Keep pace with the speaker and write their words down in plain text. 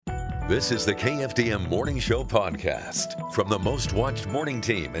This is the KFDM Morning Show podcast from the most watched morning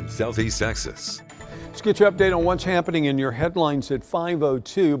team in Southeast Texas. Let's get you an update on what's happening in your headlines at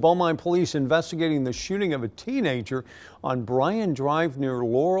 5:02. Beaumont police investigating the shooting of a teenager on Bryan Drive near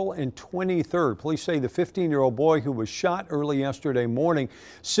Laurel and 23rd. Police say the 15-year-old boy who was shot early yesterday morning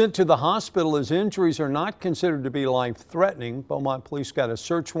sent to the hospital. His injuries are not considered to be life-threatening. Beaumont police got a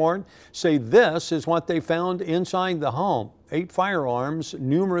search warrant. Say this is what they found inside the home: 8 firearms,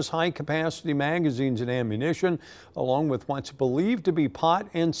 numerous high-capacity magazines and ammunition, along with what's believed to be pot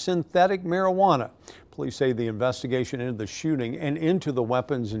and synthetic marijuana. Police say the investigation into the shooting and into the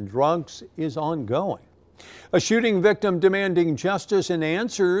weapons and drugs is ongoing. A shooting victim demanding justice and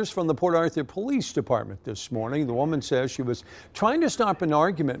answers from the Port Arthur Police Department this morning. The woman says she was trying to stop an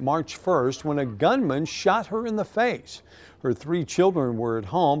argument March 1st when a gunman shot her in the face. Her 3 children were at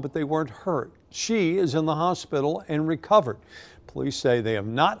home, but they weren't hurt. She is in the hospital and recovered. Police say they have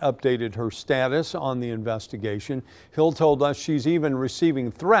not updated her status on the investigation. Hill told us she's even receiving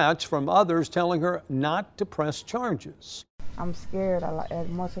threats from others telling her not to press charges. I'm scared.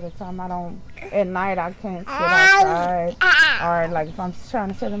 Most of the time at night I can't sit outside, or like if I'm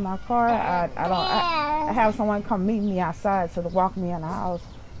trying to sit in my car, I have someone come meet me outside, so to walk me in the house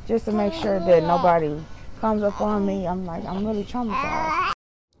just to make sure that nobody comes up on me. I'm really traumatized.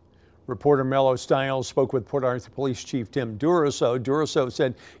 Reporter Mello Stiles spoke with Port Arthur Police Chief Tim Duraso. Duraso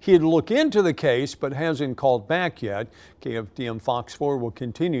said he'd look into the case but hasn't called back yet. KFDM Fox 4 will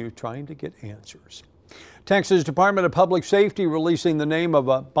continue trying to get answers. Texas Department of Public Safety releasing the name of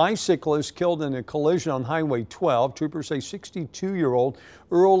a bicyclist killed in a collision on Highway 12. Troopers say 62-year-old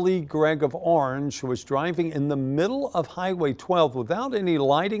Earl Lee Gregg of Orange was driving in the middle of Highway 12 without any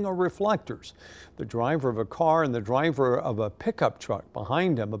lighting or reflectors. The driver of a car and the driver of a pickup truck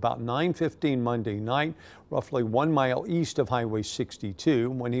behind him about 9:15 Monday night, roughly 1 mile east of Highway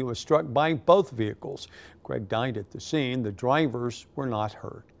 62, when he was struck by both vehicles. Gregg died at the scene. The drivers were not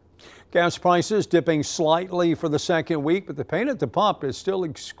hurt. Gas prices dipping slightly for the second week, but the pain at the pump is still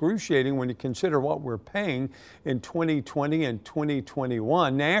excruciating when you consider what we're paying in 2020 and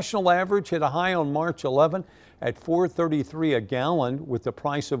 2021. National average hit a high on March 11 at $4.33 a gallon, with the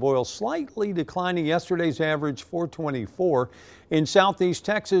price of oil slightly declining. Yesterday's average $4.24. In Southeast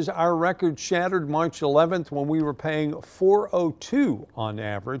Texas, our record shattered March 11th when we were paying $4.02 on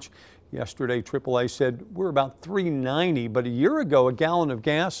average. Yesterday, AAA said we're about $3.90, but a year ago, a gallon of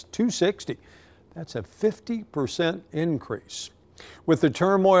gas, $2.60. That's a 50% increase. With the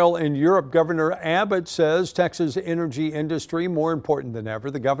turmoil in Europe, Governor Abbott says Texas' energy industry more important than ever.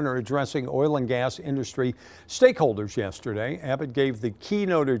 The governor addressing oil and gas industry stakeholders yesterday. Abbott gave the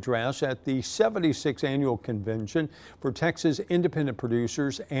keynote address at the 76th annual convention for Texas Independent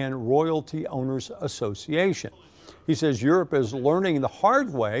Producers and Royalty Owners Association. He says Europe is learning the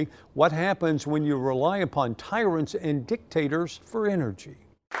hard way what happens when you rely upon tyrants and dictators for energy.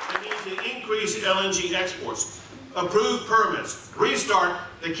 It needs to increase LNG exports, approve permits, restart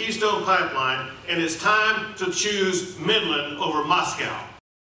the Keystone Pipeline, and it's time to choose Midland over Moscow.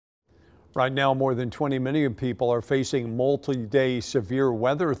 Right now, more than 20 million people are facing multi-day severe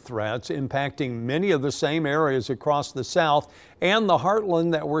weather threats impacting many of the same areas across the South and the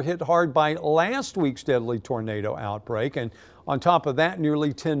Heartland that were hit hard by last week's deadly tornado outbreak. And on top of that,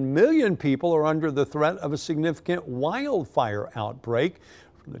 nearly 10 million people are under the threat of a significant wildfire outbreak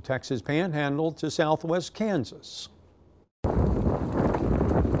from the Texas Panhandle to southwest Kansas.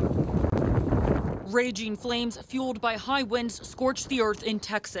 Raging flames fueled by high winds scorched the earth in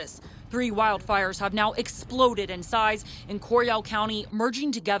Texas. 3 wildfires have now exploded in size in Coryell County, merging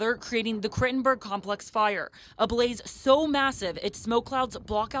together, creating the Crittenburg Complex fire, a blaze so massive its smoke clouds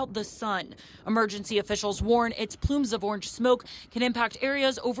block out the sun. Emergency officials warn its plumes of orange smoke can impact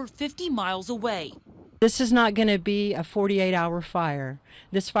areas over 50 miles away. This is not going to be a 48-hour fire.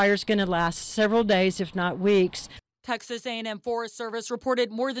 This fire is going to last several days, if not weeks. Texas A&M Forest Service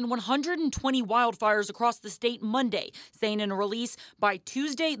reported more than 120 wildfires across the state Monday, saying in a release, by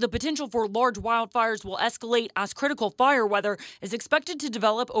Tuesday, the potential for large wildfires will escalate as critical fire weather is expected to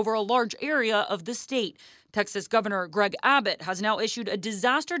develop over a large area of the state. Texas Governor Greg Abbott has now issued a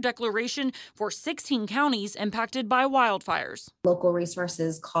disaster declaration for 16 counties impacted by wildfires. Local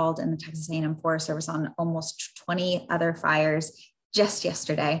resources called in the Texas A&M Forest Service on almost 20 other fires just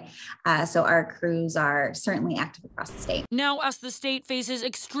yesterday. So our crews are certainly active across the state. Now, as the state faces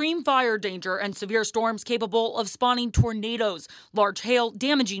extreme fire danger and severe storms capable of spawning tornadoes, large hail,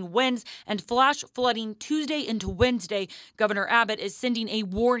 damaging winds, and flash flooding Tuesday into Wednesday, Governor Abbott is sending a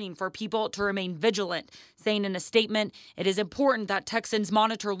warning for people to remain vigilant, saying in a statement, it is important that Texans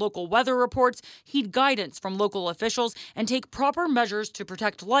monitor local weather reports, heed guidance from local officials, and take proper measures to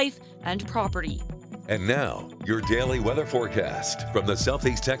protect life and property. And now, your daily weather forecast from the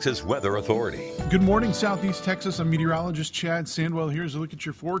Southeast Texas Weather Authority. Good morning, Southeast Texas. I'm meteorologist Chad Sandwell. Here's a look at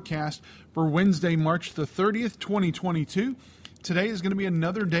your forecast for Wednesday, March the 30th, 2022. Today is going to be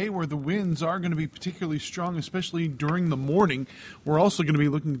another day where the winds are going to be particularly strong, especially during the morning. We're also going to be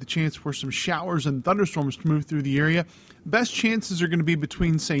looking at the chance for some showers and thunderstorms to move through the area. Best chances are going to be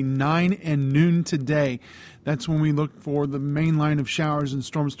between, say, 9 and noon today. That's when we look for the main line of showers and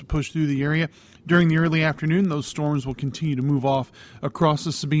storms to push through the area. During the early afternoon, those storms will continue to move off across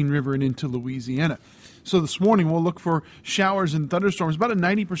the Sabine River and into Louisiana. So this morning, we'll look for showers and thunderstorms, about a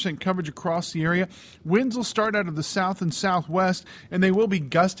 90% coverage across the area. Winds will start out of the south and southwest, and they will be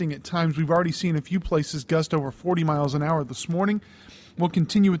gusting at times. We've already seen a few places gust over 40 miles an hour this morning. We'll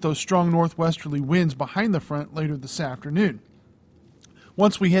continue with those strong northwesterly winds behind the front later this afternoon.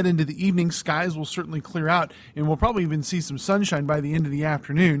 Once we head into the evening, skies will certainly clear out, and we'll probably even see some sunshine by the end of the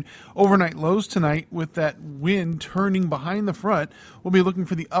afternoon. Overnight lows tonight, with that wind turning behind the front, we'll be looking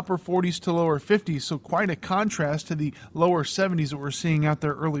for the upper 40s to lower 50s, so quite a contrast to the lower 70s that we're seeing out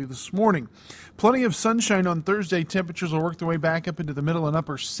there early this morning. Plenty of sunshine on Thursday. Temperatures will work their way back up into the middle and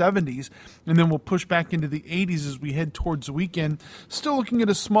upper 70s, and then we'll push back into the 80s as we head towards the weekend. Still looking at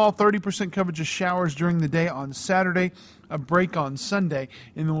a small 30% coverage of showers during the day on Saturday, a break on Sunday,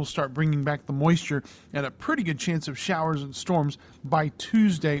 and then we'll start bringing back the moisture and a pretty good chance of showers and storms by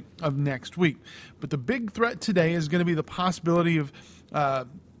Tuesday of next week. But the big threat today is going to be the possibility of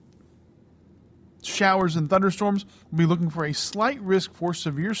showers and thunderstorms. We'll be looking for a slight risk for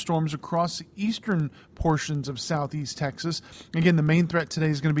severe storms across the eastern portions of southeast Texas. Again, the main threat today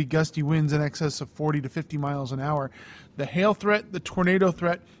is going to be gusty winds in excess of 40 to 50 miles an hour. The hail threat, the tornado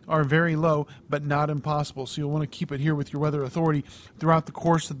threat are very low, but not impossible. So you'll want to keep it here with your weather authority throughout the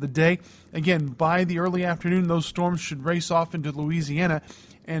course of the day. Again, by the early afternoon, those storms should race off into Louisiana.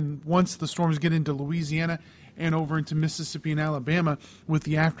 And once the storms get into Louisiana and over into Mississippi and Alabama, with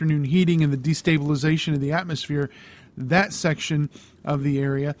the afternoon heating and the destabilization of the atmosphere, that section of the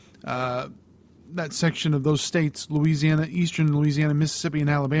area, that section of those states, Louisiana, eastern Louisiana, Mississippi, and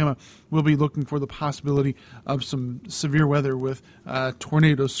Alabama, will be looking for the possibility of some severe weather with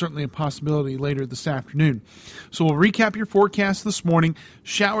tornadoes, certainly a possibility later this afternoon. So we'll recap your forecast this morning.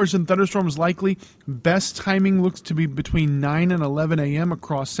 Showers and thunderstorms likely. Best timing looks to be between 9 and 11 a.m.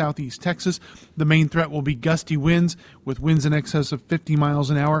 across southeast Texas. The main threat will be gusty winds with winds in excess of 50 miles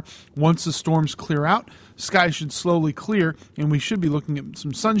an hour. Once the storms clear out, skies should slowly clear, and we should be looking at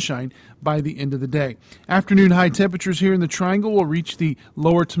some sunshine by the end of the day. Afternoon high temperatures here in the Triangle will reach the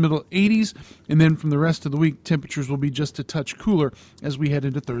lower to middle 80s, and then from the rest of the week, temperatures will be just a touch cooler as we head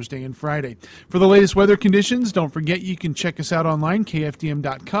into Thursday and Friday. For the latest weather conditions, don't forget you can check us out online,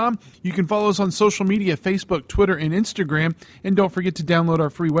 KFDM.com. You can follow us on social media, Facebook, Twitter, and Instagram, and don't forget to download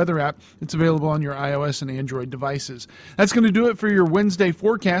our free weather app. It's available on your iOS and Android devices. That's going to do it for your Wednesday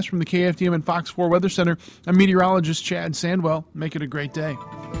forecast from the KFDM and Fox 4 Weather Center. I'm meteorologist Chad Sandwell. Make it a great day.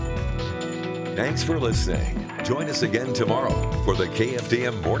 Thanks for listening. Join us again tomorrow for the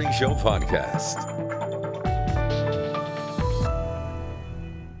KFDM Morning Show podcast.